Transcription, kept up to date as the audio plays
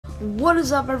What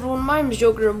is up, everyone? My name is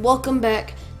Joker, and welcome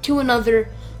back to another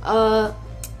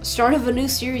start of a new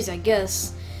series, I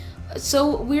guess.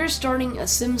 So we're starting a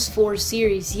Sims 4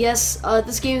 series. Yes,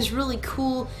 this game is really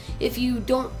cool. If you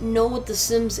don't know what The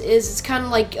Sims is, it's kind of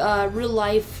like real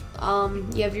life.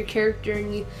 You have your character,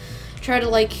 and you try to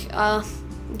like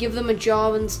give them a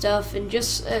job and stuff, and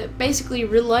just basically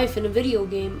real life in a video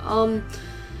game.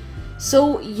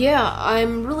 So yeah,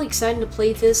 I'm really excited to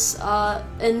play this,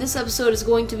 and this episode is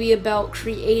going to be about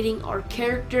creating our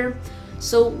character.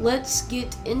 So let's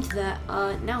get into that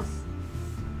now.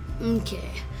 Okay,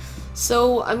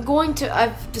 so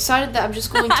I've decided that I'm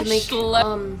just going to make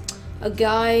a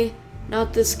guy,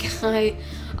 not this guy,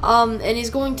 and he's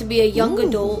going to be a young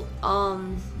adult,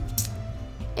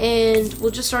 and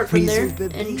we'll just start from there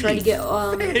and try to get,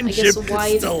 I guess, a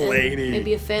wife and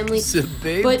maybe a family.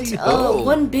 But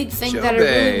one big thing that I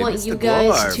really want you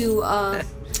guys to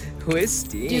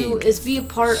do is be a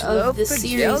part of this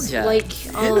series. Like,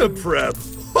 hold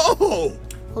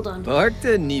on.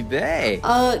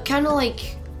 Kind of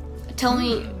like tell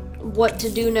me what to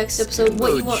do next episode,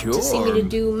 what you want to see me to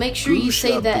do. Make sure you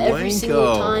say that every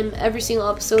single time, every single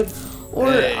episode. Or,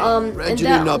 and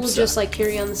that will just, like,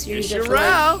 carry on the series. I feel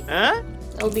like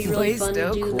it'll be really fun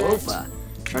to do that.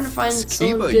 I'm trying to find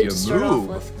someone good to start off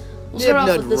with. We'll start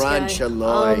off with this guy.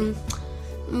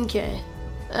 Okay.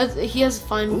 He has a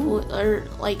fine voice, or,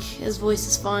 like, his voice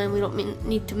is fine. We don't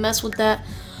need to mess with that.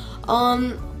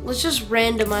 Let's just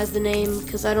randomize the name,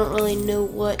 because I don't really know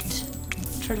what.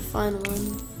 Try to find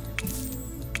one.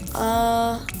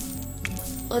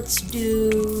 Let's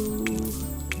do...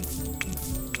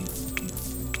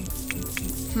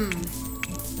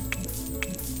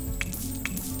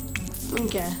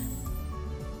 Okay.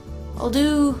 I'll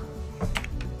do...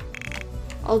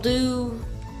 I'm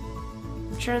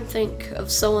trying to think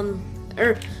of someone,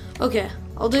 okay,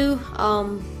 I'll do,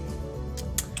 my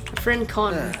friend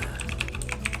Connor.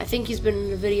 I think he's been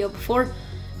in a video before,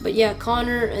 but yeah,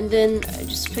 Connor, and then I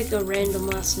just pick a random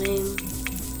last name.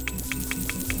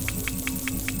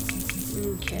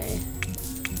 Okay.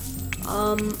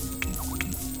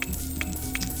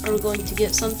 Are we going to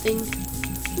get something?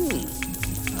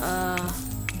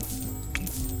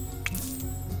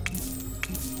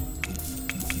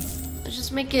 Let's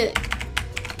just make it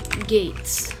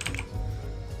Gates.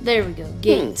 There we go,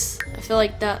 Gates. I feel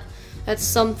like that's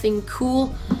something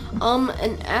cool.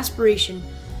 An aspiration.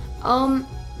 I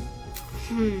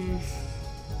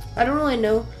don't really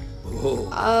know.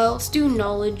 Let's do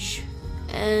knowledge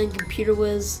and computer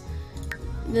whiz.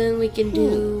 Then we can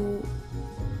do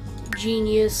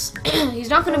genius. He's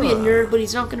not gonna be a nerd, but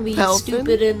he's not gonna be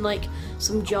stupid and like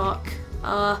some jock.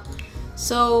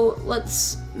 So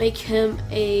let's make him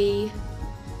a...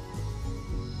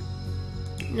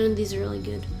 None of these are really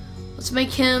good. Let's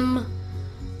make him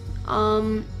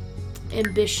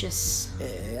ambitious.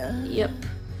 Yep.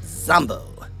 Sambo.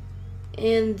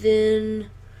 And then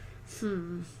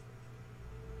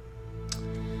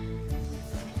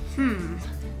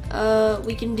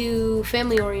we can do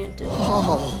family oriented.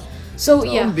 So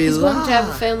yeah, he's going to have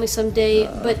a family someday,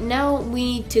 but now we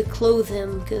need to clothe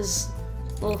him because,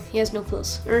 well, he has no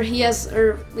clothes, or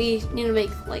we need to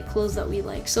make like clothes that we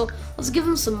like. So let's give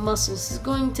him some muscles. He's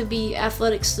going to be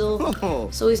athletic still,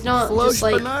 so he's not just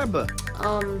like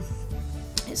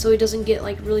so he doesn't get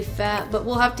like really fat. But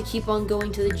we'll have to keep on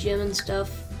going to the gym and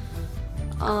stuff.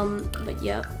 But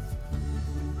yeah.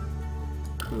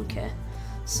 Okay.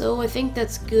 So I think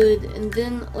that's good, and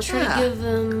then let's try to give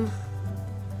him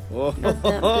not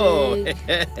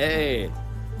that big,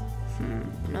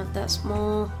 not that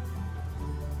small.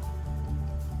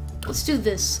 Let's do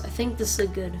this. I think this is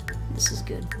good. This is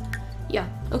good. Yeah.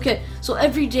 Okay. So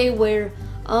everyday wear.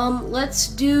 Let's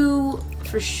do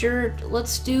for sure.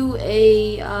 Let's do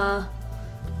a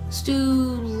let's do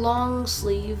long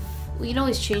sleeve. We can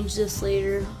always change this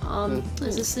later.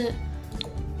 Is this it?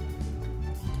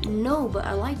 No, but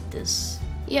I like this.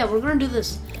 Yeah, we're gonna do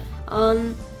this.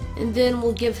 And then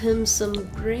we'll give him some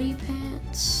gray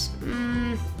pants.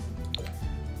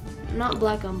 Not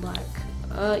black on black.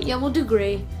 Yeah, we'll do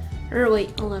gray. Or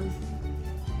wait, hold on.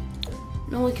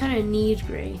 No, we kind of need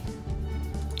gray.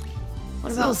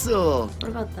 What about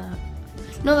that?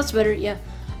 No, that's better. Yeah.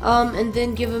 And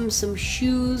then give him some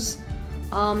shoes.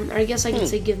 Or I guess I could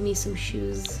say give me some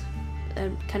shoes.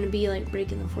 That'd kind of be like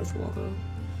breaking the fourth wall, though.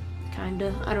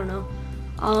 Kinda. I don't know.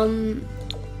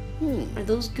 Are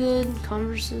those good?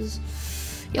 Converses?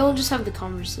 Yeah, we'll just have the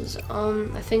Converses.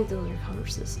 I think those are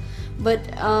Converses. But,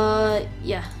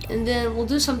 yeah. And then we'll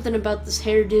do something about this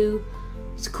hairdo.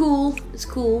 It's cool,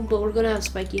 but we're gonna have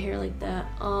spiky hair like that.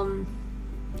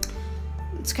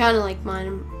 It's kind of like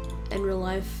mine in real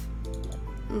life.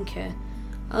 Okay.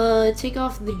 Take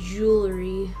off the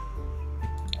jewelry.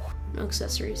 No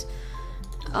accessories.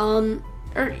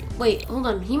 Or wait, hold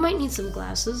on. He might need some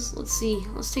glasses. Let's see.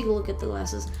 Let's take a look at the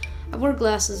glasses. I wear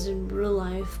glasses in real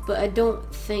life, but I don't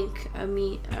think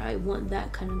I want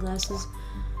that kind of glasses.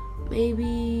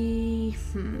 Maybe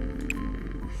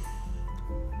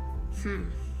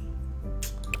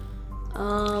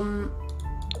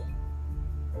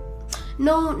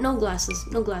no glasses.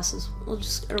 No glasses. We'll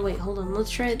just, or wait, hold on.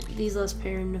 Let's try these last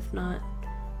pair, and if not,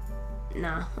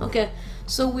 nah. Okay,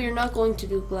 so we're not going to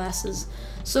do glasses.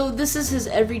 So this is his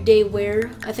everyday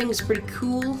wear. I think it's pretty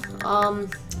cool.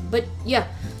 But yeah.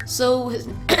 So his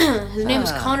his name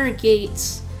is Connor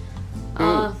Gates.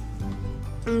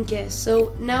 Okay,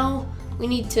 so now we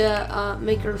need to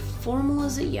make her formal.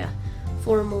 Is it? Yeah,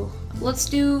 formal. Let's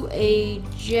do a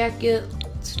jacket.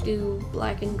 Let's do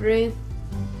black and gray.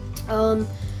 Then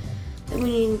we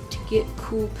need to get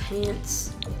cool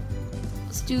pants.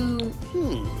 Let's do.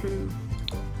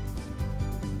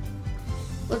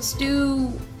 Let's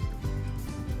do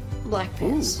black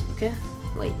pants. Okay.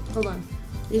 Wait, hold on.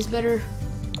 These better.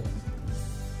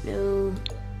 No.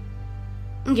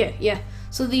 Okay, yeah.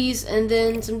 So these, and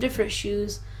then some different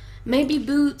shoes. Maybe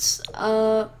boots.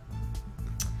 No,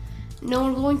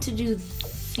 we're going to do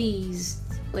these.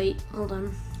 Wait, hold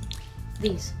on.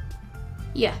 These.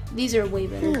 Yeah, these are way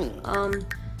better.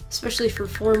 Especially for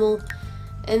formal.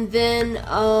 And then,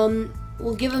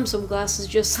 we'll give him some glasses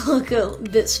just to look a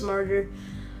bit smarter.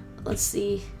 Let's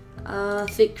see.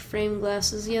 Thick frame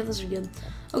glasses. Yeah, those are good.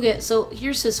 Okay, so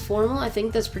here's his formal. I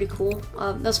think that's pretty cool.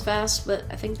 That's fast, but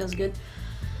I think that's good.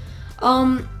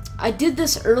 I did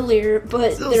this earlier,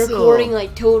 but the recording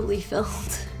like totally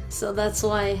failed. So that's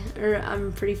why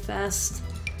I'm pretty fast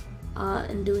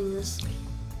in doing this.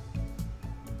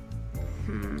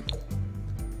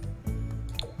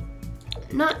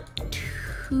 Not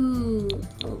too.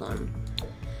 Hold on.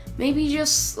 Maybe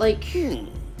just like. I'm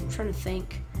trying to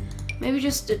think. Maybe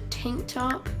just a tank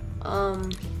top.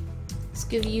 Let's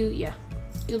give you. Yeah.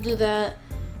 You'll do that,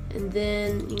 and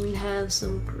then you can have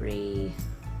some gray.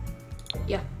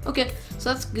 Yeah. Okay.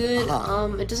 So that's good.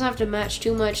 It doesn't have to match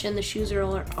too much, and the shoes are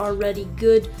already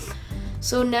good.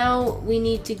 So now we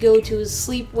need to go to his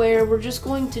sleepwear. We're just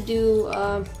going to do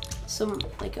some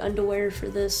like underwear for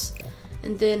this,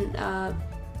 and then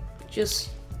just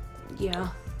yeah,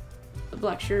 a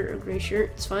black shirt or gray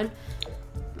shirt. It's fine.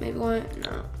 Maybe one.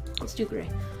 No, let's do gray.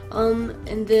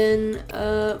 And then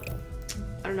I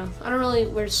don't know. I don't really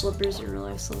wear slippers in real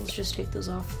life, so let's just take those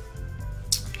off.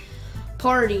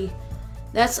 Party.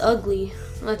 That's ugly.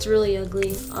 That's really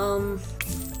ugly.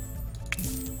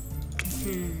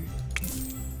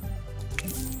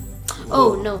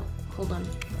 Oh no. Hold on.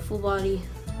 Full body.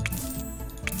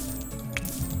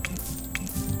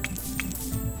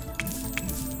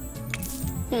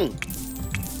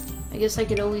 I guess I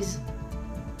could always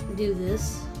do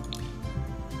this.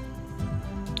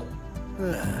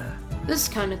 This is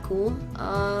kind of cool.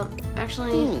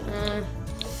 Actually,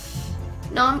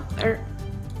 no,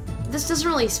 this doesn't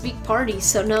really speak party,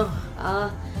 so no.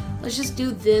 Let's just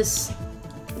do this.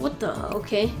 What the?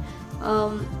 Okay.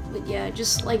 But yeah,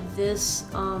 just like this.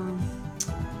 Or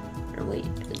wait,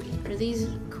 are these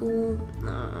cool?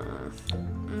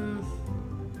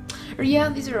 Or yeah,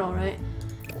 these are all right.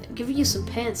 Giving you some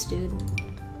pants, dude.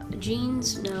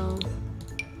 Jeans, no.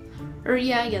 Or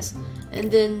yeah, I guess.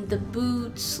 And then the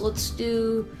boots. Let's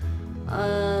do.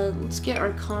 Let's get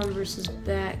our Converses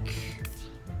back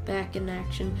in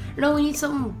action. Or no, we need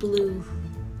something blue.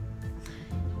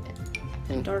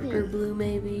 A darker blue,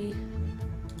 maybe.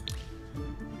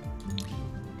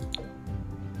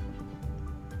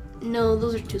 No,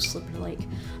 those are too slipper-like.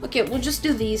 Okay, we'll just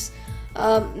do these.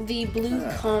 The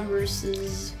blue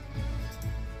Converses.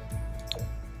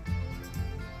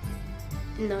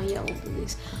 No, yeah, we'll do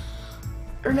these.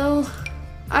 Or no,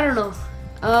 I don't know.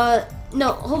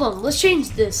 No, hold on. Let's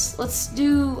change this. Let's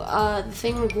do the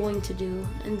thing we're going to do,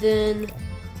 and then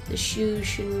the shoes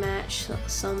should match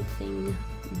something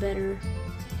better.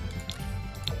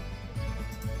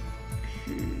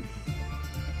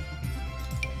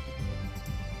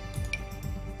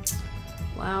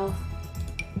 Wow.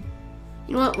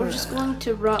 You know what? We're just going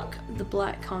to rock the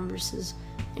black Converses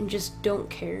and just don't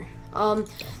care.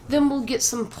 Then we'll get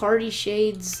some party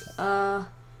shades.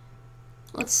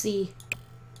 Let's see.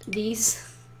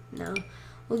 These? No.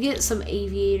 We'll get some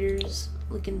aviators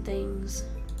looking things.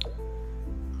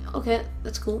 Okay,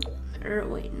 that's cool. Or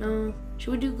wait, no.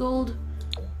 Should we do gold?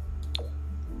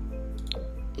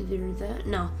 Either that?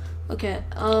 No. Okay,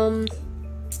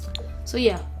 so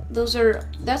yeah,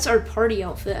 that's our party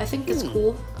outfit. I think it's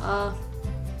cool.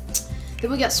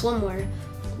 Then we got swimwear.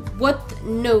 What?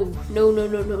 No.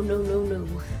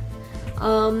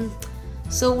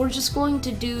 So we're just going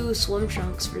to do swim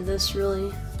trunks for this,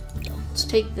 really. Let's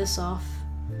take this off.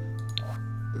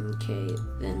 Okay,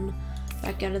 then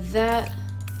back out of that.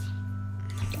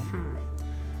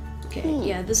 Okay,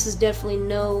 yeah, this is definitely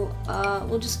no.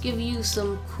 We'll just give you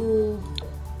some cool,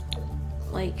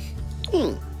 like,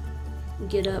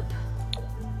 get up.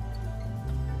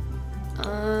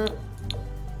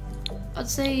 I'd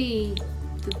say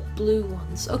the blue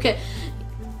ones. Okay,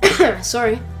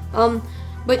 sorry.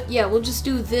 But yeah, we'll just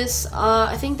do this.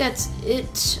 I think that's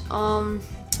it.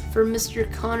 For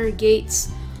Mr. Connor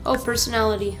Gates. Oh,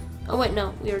 personality. Oh wait,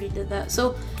 no, we already did that.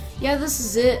 So, yeah, this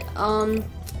is it. I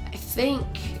think.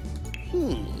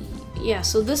 Yeah,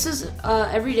 so this is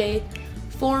everyday,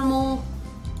 formal,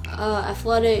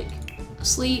 athletic,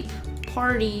 sleep,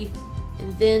 party,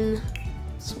 and then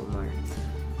swimwear.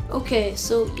 Okay,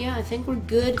 so yeah, I think we're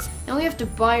good. Now we have to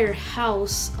buy our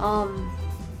house.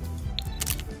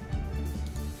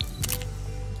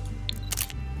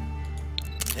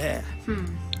 There.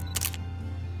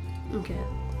 Okay.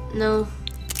 No.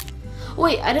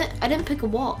 Wait, I didn't pick a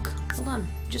walk. Hold on.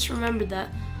 Just remembered that.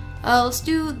 Let's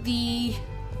do the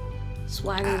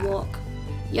swagger walk.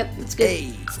 Yep, that's good.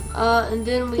 Hey. And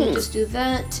then we can just do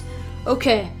that.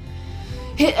 Okay.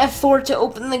 Hit F4 to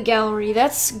open the gallery.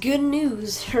 That's good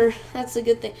news. That's a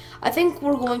good thing. I think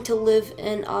we're going to live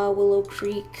in Willow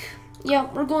Creek.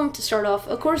 Yeah, we're going to start off.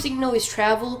 Of course, you can always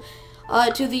travel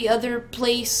to the other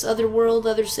place, other world,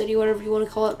 other city, whatever you want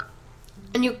to call it.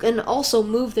 And you can also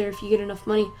move there if you get enough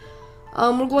money.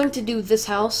 We're going to do this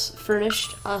house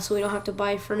furnished, so we don't have to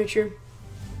buy furniture.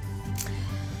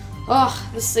 Oh,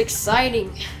 this is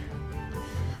exciting.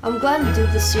 I'm glad to do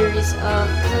this series,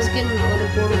 because I was getting a little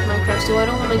bored with Minecraft, so I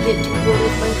don't want to get too bored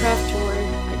with Minecraft, or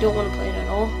I don't want to play it at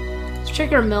all. Let's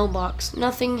check our mailbox.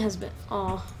 Nothing has been...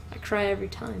 Aw, I cry every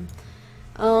time.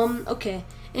 Okay.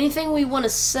 Anything we want to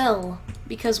sell,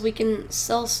 because we can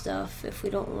sell stuff if we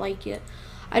don't like it.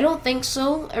 I don't think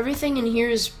so. Everything in here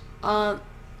is,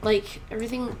 like,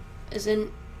 everything is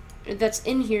that's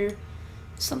in here,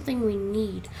 something we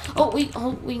need. Oh, we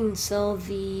can sell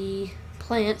the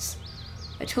plants.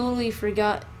 I totally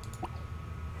forgot.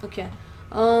 Okay.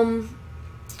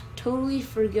 Totally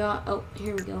forgot. Oh,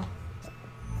 here we go.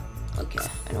 Okay,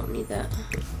 I don't need that.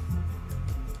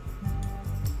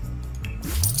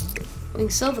 We can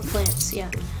sell the plants,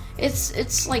 yeah.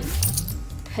 It's like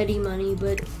petty money,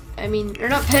 but I mean, or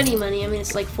not petty money, I mean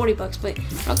it's like 40 bucks, but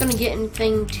we're not gonna get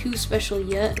anything too special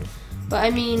yet. But I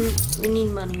mean, we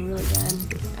need money really bad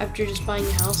after just buying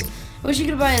a house. I wish you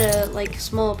could buy a like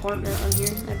small apartment on here,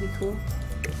 that'd be cool.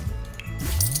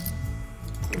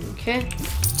 Okay.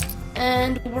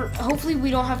 And hopefully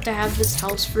we don't have to have this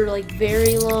house for like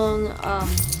very long,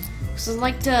 because I'd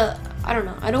like to, I don't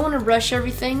know, I don't want to rush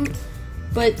everything,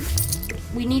 but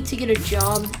we need to get a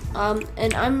job,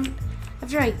 and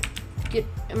after I get,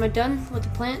 am I done with the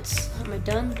plants? Am I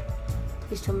done?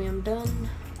 Please tell me I'm done.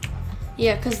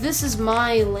 Yeah, because this is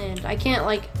my land. I can't,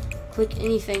 like, click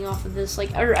anything off of this,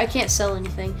 like, or I can't sell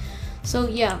anything. So,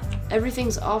 yeah,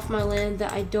 everything's off my land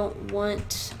that I don't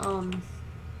want,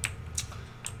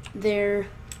 there.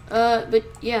 But,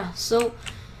 yeah, so,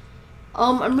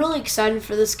 I'm really excited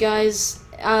for this, guys.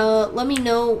 Let me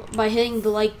know by hitting the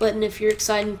like button if you're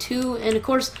excited too, and of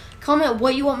course comment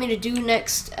what you want me to do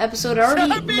next episode. I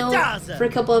already know for a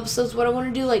couple episodes what I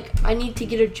want to do. Like, I need to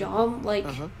get a job, like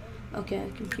okay,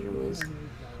 computer whiz.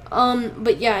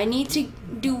 But yeah, I need to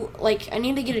do, like, I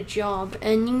need to get a job,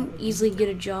 and you can easily get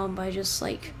a job by just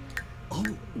like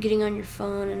getting on your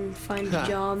phone and find a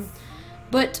job.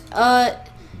 But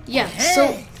yeah,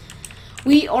 so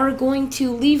we are going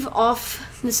to leave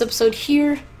off this episode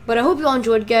here. But I hope you all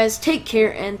enjoyed, guys. Take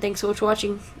care, and thanks so much for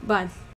watching. Bye.